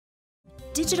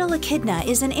Digital Echidna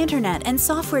is an internet and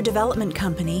software development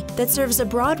company that serves a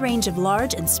broad range of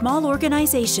large and small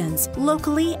organizations,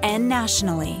 locally and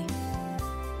nationally.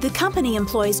 The company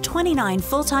employs 29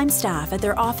 full-time staff at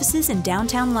their offices in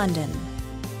downtown London.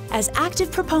 As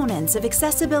active proponents of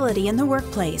accessibility in the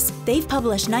workplace, they've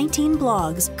published 19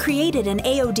 blogs, created an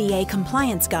AODA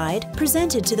compliance guide,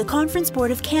 presented to the Conference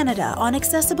Board of Canada on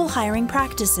accessible hiring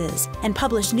practices, and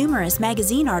published numerous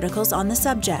magazine articles on the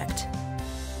subject.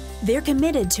 They're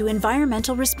committed to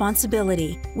environmental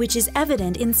responsibility, which is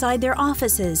evident inside their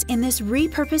offices in this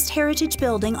repurposed heritage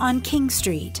building on King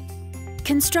Street.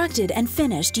 Constructed and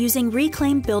finished using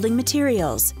reclaimed building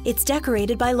materials, it's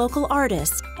decorated by local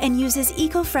artists and uses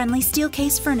eco-friendly steel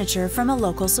case furniture from a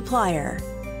local supplier.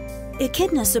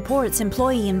 Echidna supports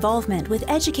employee involvement with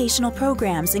educational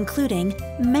programs including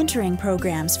mentoring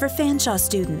programs for Fanshawe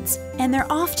students, and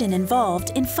they're often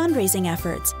involved in fundraising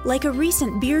efforts like a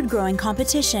recent beard growing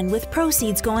competition with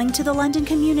proceeds going to the London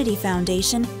Community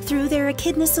Foundation through their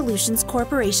Echidna Solutions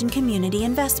Corporation Community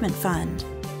Investment Fund.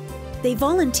 They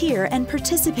volunteer and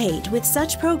participate with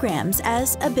such programs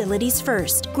as Abilities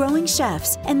First, Growing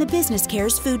Chefs, and the Business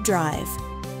Cares Food Drive.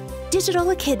 Digital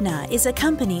Echidna is a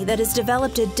company that has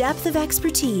developed a depth of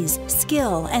expertise,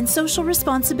 skill, and social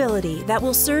responsibility that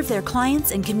will serve their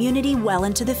clients and community well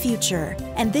into the future.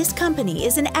 And this company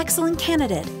is an excellent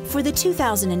candidate for the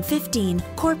 2015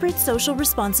 Corporate Social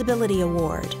Responsibility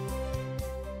Award.